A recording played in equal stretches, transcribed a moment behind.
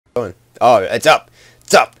Oh, it's up.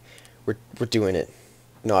 It's up. We're doing it.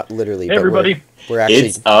 Not literally. Hey, but everybody. We're actually.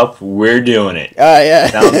 It's up. We're doing it. Yeah.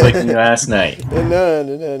 Sounds like last night. No,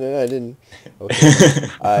 I didn't.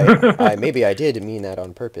 Okay. Maybe I did mean that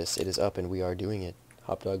on purpose. It is up and we are doing it.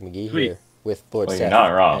 HopdogMcGee here with Lord Well, Seth you're not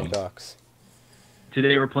wrong. and Goxh.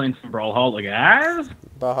 Today we're playing some Brawlhalla, guys.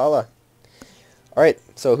 Brawlhalla. All right.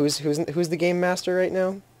 So who's the game master right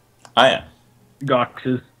now? I am.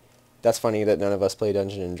 Goxes. That's funny that none of us play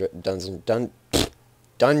Dungeons and Dragons.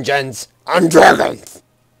 Dungeons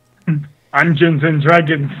and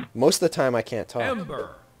Dragons. Most of the time I can't talk.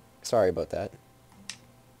 Ember. Sorry about that.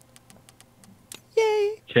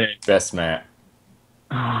 Yay! Okay. Best Matt.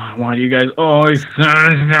 Oh, I want you guys. Oh, he's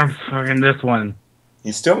fucking this one.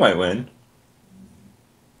 You still might win.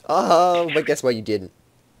 But guess what? You didn't.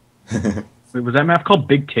 Wait, was that map called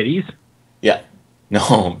Big Titties? Yeah.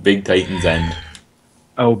 No, Big Titan's End.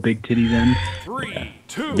 Oh, Big Titties End. 3,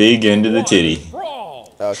 2, Big end of the 1, titty.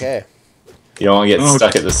 brawl. Okay. You don't want to get Okay.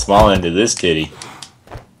 stuck at the small end of this titty.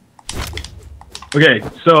 Okay,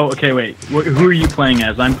 so, wait. Who are you playing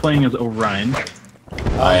as? I'm playing as Orion.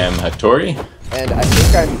 I am Hattori. And I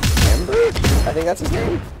think I'm Ember? I think that's his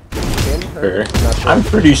name? Him? Her? Her. Not sure. I'm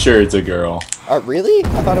pretty sure it's a girl. Really?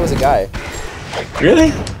 I thought it was a guy.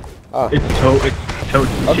 Really? Oh. It's Toad.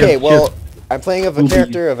 Okay, well, I'm playing of a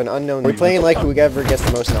character of an unknown. We're playing like whoever gets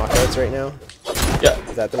the most knockouts right now. Yeah.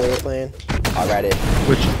 Is that the way we're playing? Alrighty.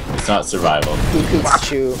 Which? It's not survival. Cuckoo's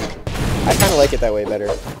Chew. I kind of like it that way better.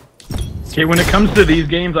 Okay, when it comes to these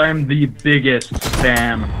games, I am the biggest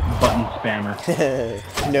button spammer.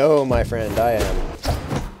 No, my friend, I am.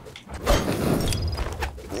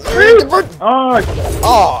 Oh,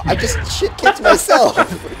 Oh, I just shit-kicked myself.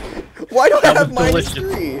 Why do I That have was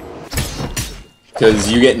 -3?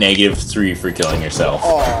 Because you get -3 for killing yourself.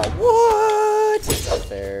 Oh, what? It's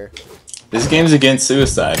unfair. This game's against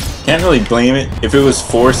suicide. Can't really blame it. If it was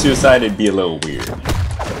for suicide, it'd be a little weird.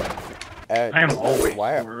 I am always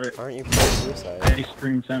Why for it. aren't you playing suicide? Ice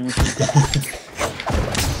cream sandwich.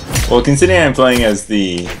 Well, considering I'm playing as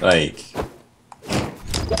the, like,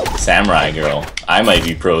 samurai girl, I might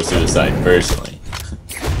be pro-suicide personally.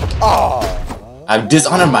 Oh. I've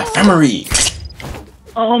dishonored my family!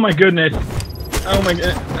 Oh my goodness. Oh my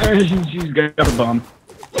god. She's got a bum.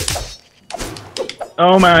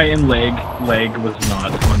 Oh my, and leg. Leg was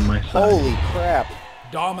not on my side. Holy crap.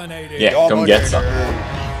 Dominated. Yeah, come get some.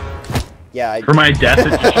 Yeah, For my death,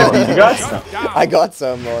 it should be. You got some. I got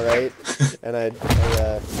some, alright. And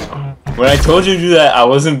When I told you to do that, I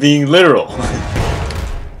wasn't being literal.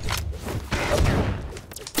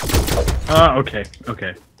 Okay.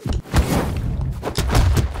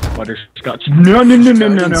 Butterscotch. No.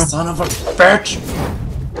 Son of a bitch!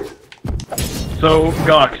 So,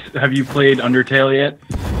 Gox, have you played Undertale yet?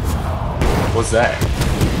 What's that?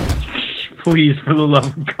 Please, for the love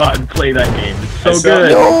of God, play that game. It's so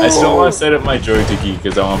good. I still want to set up my joystick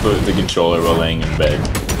because I want to put the controller while laying in bed.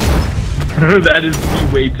 That is the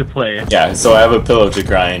way to play. Yeah, so I have a pillow to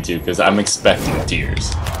cry into because I'm expecting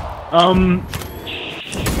tears.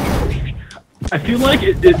 I feel like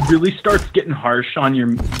it really starts getting harsh on your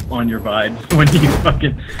vibes when you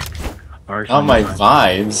fucking harsh. Not my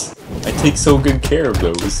vibes. I take so good care of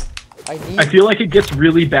those. I feel like it gets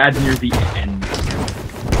really bad near the end.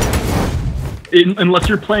 Unless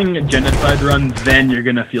you're playing a genocide run, then you're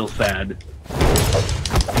gonna feel sad.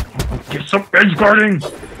 Get some edge guarding!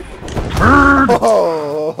 Bird!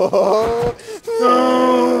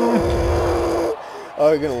 Oh,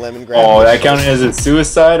 you're gonna lemon grab. Oh, that counted as a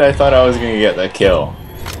suicide? I thought I was gonna get that kill.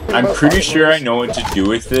 I'm pretty sure I know what to do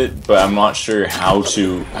with it, but I'm not sure how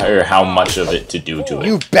to, or how much of it to do to it.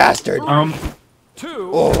 You bastard! 2,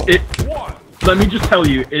 Oh. 1. Let me just tell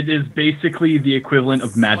you, it is basically the equivalent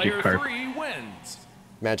of Magic Player Carp 3 wins.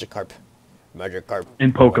 Magikarp. Magikarp.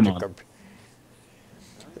 in Pokemon. Magikarp.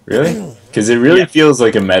 Really? Because it really feels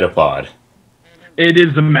like a Metapod. It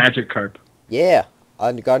is a Magic Carp. Yeah,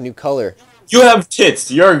 I got a new color. You have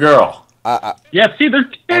tits. You're a girl. Yeah, see, there's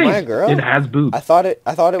titties. Am I a girl? It has boobs. I thought it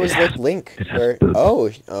was It like has- Link. it has Where,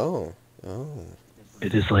 boobs. oh.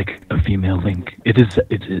 It is like a female Link. It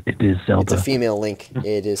is Zelda. It's a female Link.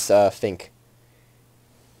 It is Fink.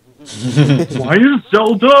 Why is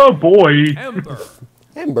Zelda a boy? Ember.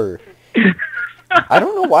 Ember. I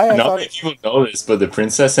don't know why I Not thought. many people know this, but the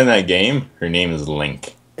princess in that game, her name is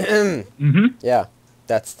Link. Yeah,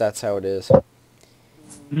 that's how it is.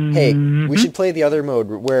 Hey, we should play the other mode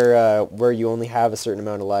where you only have a certain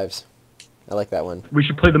amount of lives. I like that one. We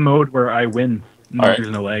should play the mode where I win. No, Alright. there's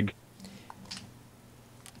no leg.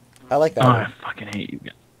 I like that Oh, one. I fucking hate you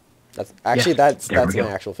guys. That's actually Yes, that's there we my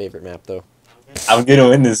go. actual favorite map though. I'm gonna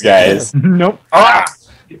win this, guys. Nope. Ah!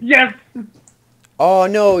 Yes! Oh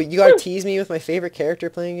no, you gotta tease me with my favorite character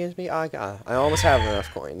playing against me? I almost have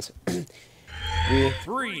enough coins.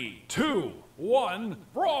 3, 2, 1,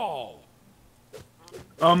 brawl!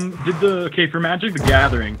 For Magic the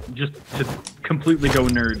Gathering, just to completely go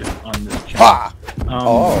nerd on this channel. Ha!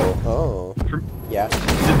 Yeah.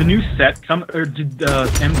 Did the new set come, or did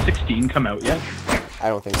M16 come out yet? I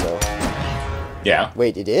don't think so. Yeah.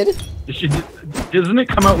 Wait, it did? Doesn't it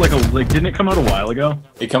come out didn't it come out a while ago?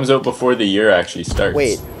 It comes out before the year actually starts.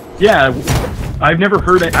 Wait. Yeah, I haven't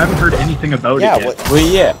heard anything about it yet. Well,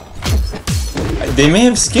 yeah. They may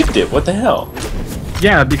have skipped it. What the hell?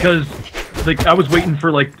 Yeah, because I was waiting for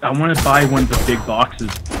I want to buy one of the big boxes.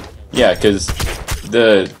 Yeah, because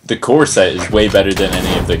the core set is way better than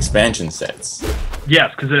any of the expansion sets.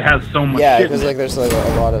 Yes, because it has so much. Yeah, shit because there's a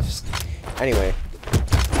lot of. Anyway,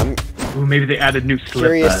 I'm Ooh, maybe they added new slips.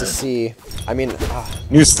 curious to see. I mean,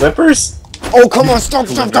 New slippers? oh come on, stop!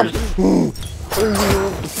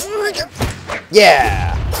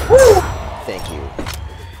 Yeah. Thank you.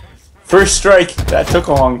 First strike. That took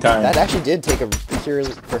a long time. That actually did take a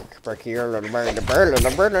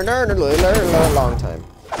long time.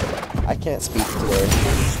 I can't speak today.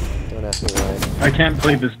 Don't ask me why. I can't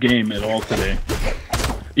play this game at all today.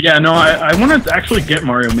 Yeah, no, I want to actually get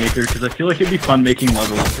Mario Maker because I feel like it'd be fun making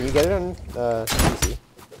levels. Can you get it on PC?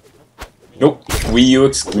 Nope. Wii U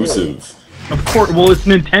exclusive. Of course, well, it's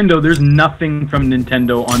Nintendo. There's nothing from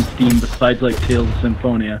Nintendo on Steam besides Tales of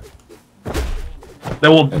Symphonia.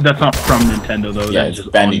 That's not from Nintendo though. Yeah, That's it's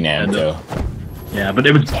just on Bandai Namco. Yeah, but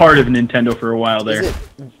it was part of Nintendo for a while there.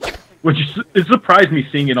 Which it surprised me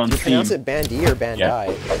seeing it on Do you Steam. pronounce it Bandy or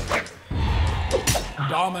Bandai? Yeah.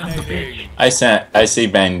 Dominating. I say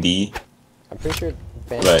Bandy. I'm pretty sure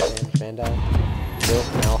Right. Bandai.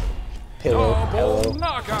 Pillow, Double pillow,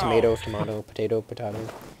 knockout. tomato, potato,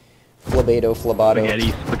 flabato, flabato,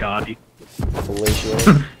 Spaghetti.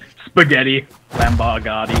 fellatio. Spaghetti.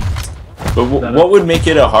 Lambagati. But what would make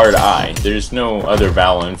it a hard I? There's no other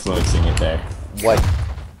vowel influencing it there. What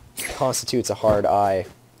constitutes a hard I?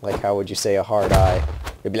 Like, how would you say a hard I?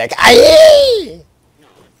 You'd be like, aye!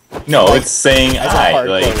 No, it's saying As a I.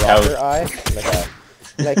 hardcore Like rocker how. I?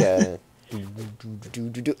 Like a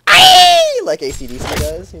aye! Like AC/DC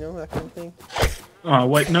does, you know, that kind of thing. Oh,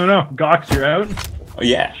 wait, no. Goxh, you're out? Oh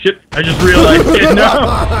yeah. Shit, I just realized it.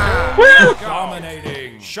 No! Woo!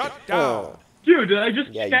 Dominating. Shut down. Dude, did I just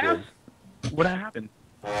Yeah, you gas? What happened?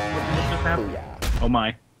 What just happened? Booyah. Oh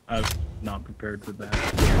my. I was not prepared for that.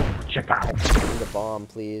 Check out. The bomb,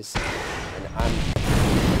 please. And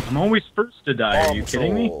I'm always first to die. Are you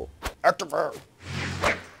kidding me? control. Activate.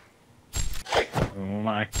 Oh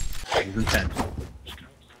my. This is intense.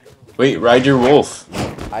 Wait, ride your wolf.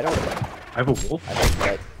 I don't I have a wolf?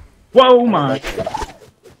 like Whoa my. like him.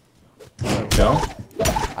 No?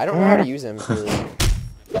 I don't know how to use him really.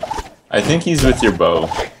 I think he's with your bow.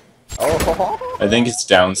 Oh, I think it's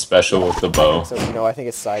down special with the bow. so no, I think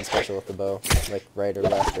it's side special with the bow, like right or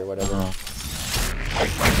left or whatever.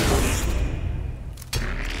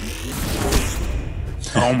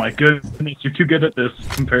 Oh my goodness, you're too good at this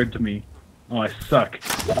compared to me. Oh, I suck.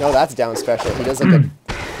 No, that's down special. He does like a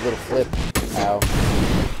little flip. Ow.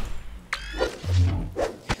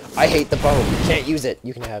 I hate the bow. You can't use it.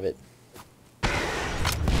 You can have it.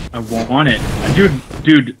 I want it.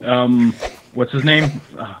 Dude, what's his name?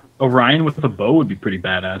 Orion with the bow would be pretty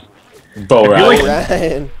badass. Bow I feel like- ride.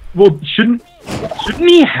 Ryan. Well, shouldn't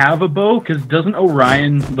he have a bow? Because doesn't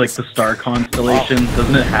Orion, like the star constellation,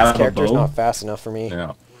 doesn't it have This a character's bow? not fast enough for me.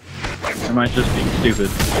 Yeah. Am I just being stupid?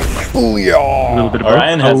 A Booyah! little bit of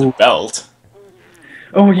Orion both. has a belt.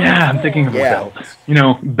 Oh yeah, I'm thinking of a Yeah. belt. You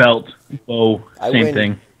know, belt, bow, I same win.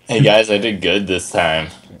 thing. Hey guys, I did good this time.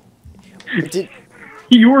 Did,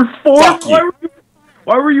 You were fourth. Fuck you.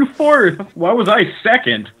 Why were you fourth? Why was I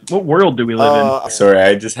second? What world do we live in? Sorry,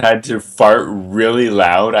 I just had to fart really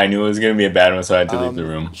loud. I knew it was gonna be a bad one, so I had to leave the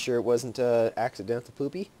room. Sure it wasn't accidental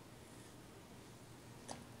poopy?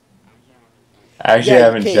 I actually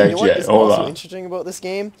haven't okay, checked you know what yet. is Hold also on. interesting about this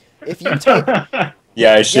game? If you type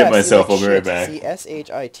Yeah, I shit yes, myself. you I'll be right back.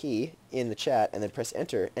 C-S-H-I-T in the chat and then press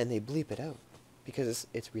enter and they bleep it out. Because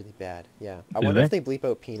it's really bad. Yeah. I Do wonder they? if they bleep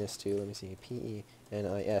out penis too. Let me see.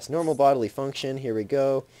 P-E-N-I-S. Normal bodily function. Here we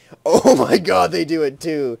go. Oh my god, they do it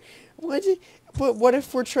too. But what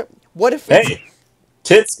if we're what if it's, Hey,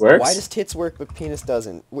 tits works. why does tits work but penis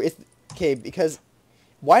doesn't? Okay, because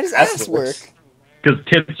why does Ass ass work? works. Because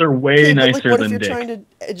tits are way Okay, but, like, nicer what if than you're dick. trying to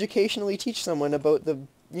educationally teach someone about the,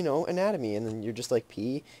 you know, anatomy, and then you're just like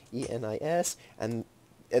P-E-N-I-S, and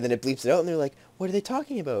then it bleeps it out, and they're like, what are they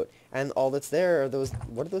talking about? And all that's there are those,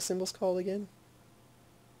 what are those symbols called again?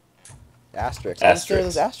 Asterisks. Asterisks. There are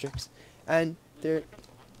those asterisks. And they're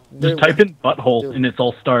Just type in butthole and it's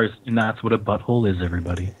all stars, and that's what a butthole is,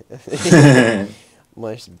 everybody.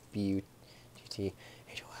 Must be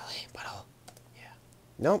H-O-L-E, butthole. Yeah.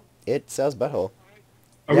 Nope, it says butthole.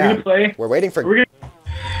 Are we gonna play? We're waiting for...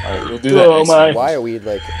 Alright, we'll do that next my. time. Why are we,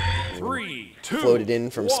 like, 3, 2, floated in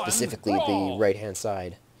from 1, specifically brawl. the right-hand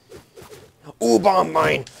side? Ooh, bomb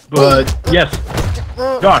mine! But, yes.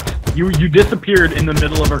 Goxh, you disappeared in the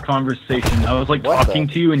middle of our conversation. I was, like, What talking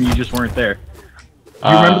the? to you and you just weren't there. Do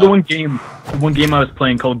you remember the one game I was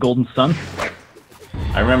playing called Golden Sun?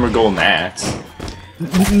 I remember Golden Axe.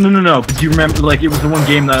 No. But do you remember, like, it was the one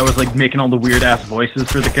game that I was, like, making all the weird-ass voices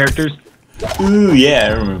for the characters? Ooh, yeah,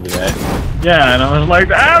 I remember that. Yeah, and I was like,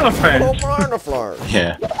 elephant!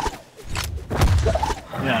 Yeah.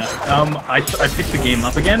 Yeah, I picked the game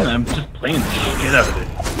up again, and I'm just playing the shit out of it.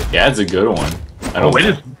 Yeah, it's a good one. Oh, it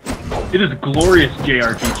is a glorious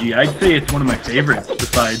JRPG. I'd say it's one of my favorites,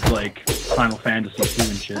 besides, like, Final Fantasy 2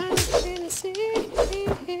 and shit.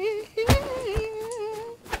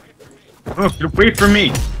 Oh, get away from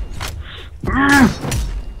me!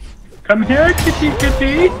 Come here, kitty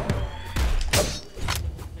kitty!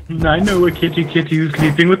 I know a kitty kitty who's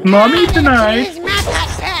sleeping with mommy tonight!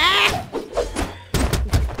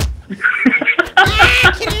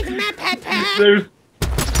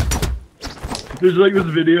 There's like this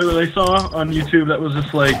video that I saw on YouTube that was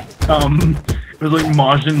just like, it was like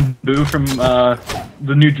Majin Buu from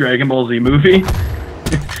the new Dragon Ball Z movie.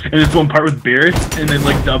 And this one part with Beerus, and they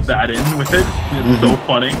like dubbed that in with it. It's so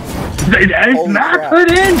funny. It's not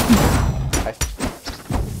put in! I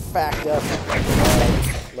backed up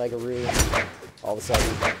like a roo all of a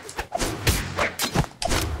sudden.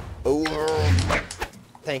 Oh,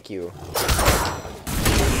 thank you.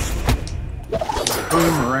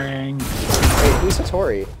 Boomerang. Wait, who's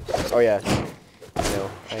Satori? Oh yeah,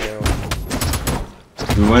 I know.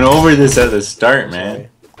 We went over this at the start, man.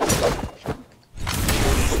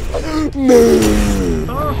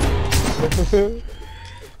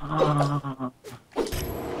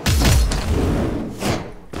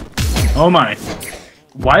 Oh my.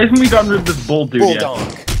 Why haven't we gotten rid of this bull dude yet?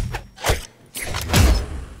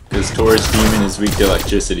 Because Taurus Demon is weak to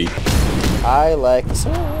electricity. I like the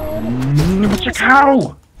sword. It's a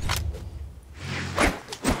cow!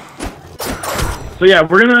 So yeah,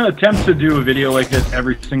 we're gonna attempt to do a video like this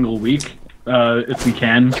every single week, if we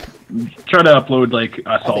can. Try to upload, like,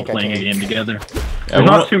 us all playing a game together. There's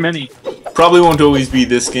not too many. Probably won't always be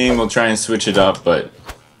this game, we'll try and switch it up, but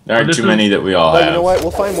there aren't too many that we all have. You know what,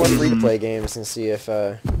 we'll find more free-to-play games and see if,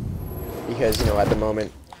 because, you know, at the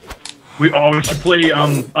moment... We should play,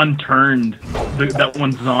 Unturned, that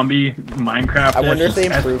one zombie Minecraft. I wonder if they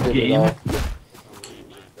improved it at all.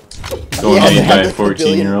 Going made by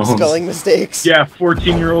 14-year-olds. Spelling mistakes. Yeah,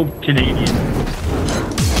 14-year-old Canadian.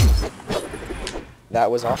 That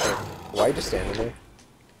was awful. Why are you just standing there?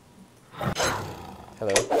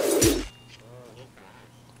 Hello?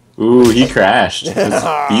 Ooh, he crashed.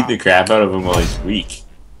 Let's beat the crap out of him while he's weak.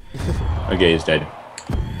 Okay, he's dead.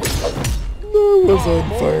 I was on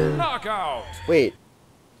fire. Knockout. Wait.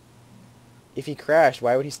 If he crashed,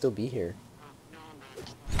 why would he still be here?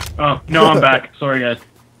 Oh, no, I'm back. Sorry, guys.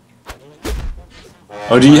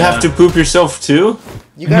 Oh, do you have to poop yourself too?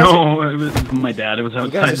 You guys no, it was my dad. It was you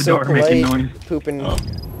outside guys are the so door making polite, noise. pooping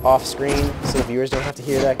off screen, so the viewers don't have to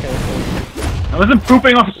hear that kind of thing. I wasn't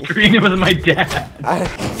pooping off screen, it was my dad.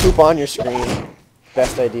 Poop on your screen.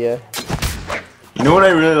 Best idea. You know what I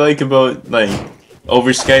really like about, like,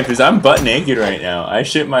 over Skype is I'm butt naked right now. I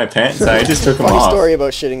shit my pants, I just took them Funny off. story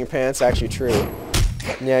about shitting your pants, actually true.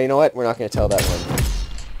 Yeah, you know what? We're not going to tell that one.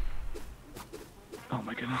 Oh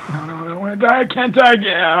my goodness. No, I don't want to die. I can't die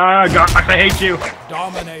again. Goxh, I hate you.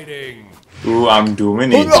 Dominating. Ooh, I'm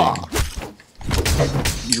dominating.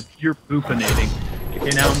 You're poopinating.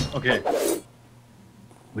 Okay, now, okay.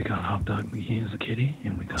 We got HopdogMcGee as a kitty,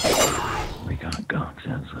 and we got Goxh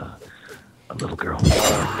as a little girl.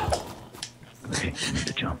 Okay, you need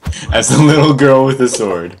to jump. As a little girl with a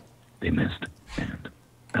sword. They missed, and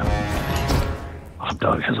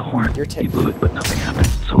Hopdog has a horn. You're He blew it, but nothing happened,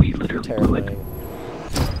 so he literally blew it. Terrifying.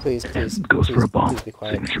 Please, please, And goes for a bomb. please be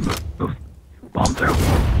quiet. Signature move. Bomb throw.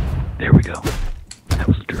 There we go. That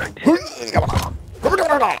was a direct hit. Bomb.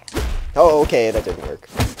 Oh, okay, that didn't work.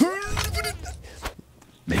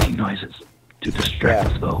 Making noises to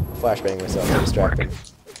distract us, though. Flashbang myself to distract him.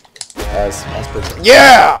 As per...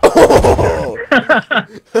 Yeah!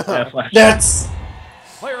 Yeah, flash. That's...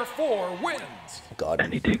 Player 4 wins. Got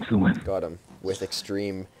And him. he takes the win. Got him. With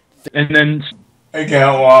extreme... And then I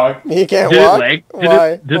can't walk. He can't did walk? it lag?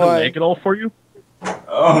 Why? Did it Why? lag it all for you?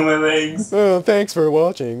 Oh, my legs. Oh, thanks for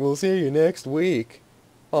watching. We'll see you next week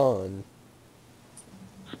on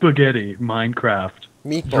Spaghetti, Minecraft.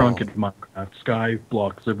 Meatball. Drunken Minecraft.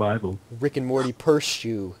 Skyblock Survival. Rick and Morty Purse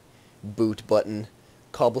Shoe. Boot Button.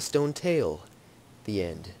 Cobblestone Tail. The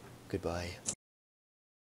end. Goodbye.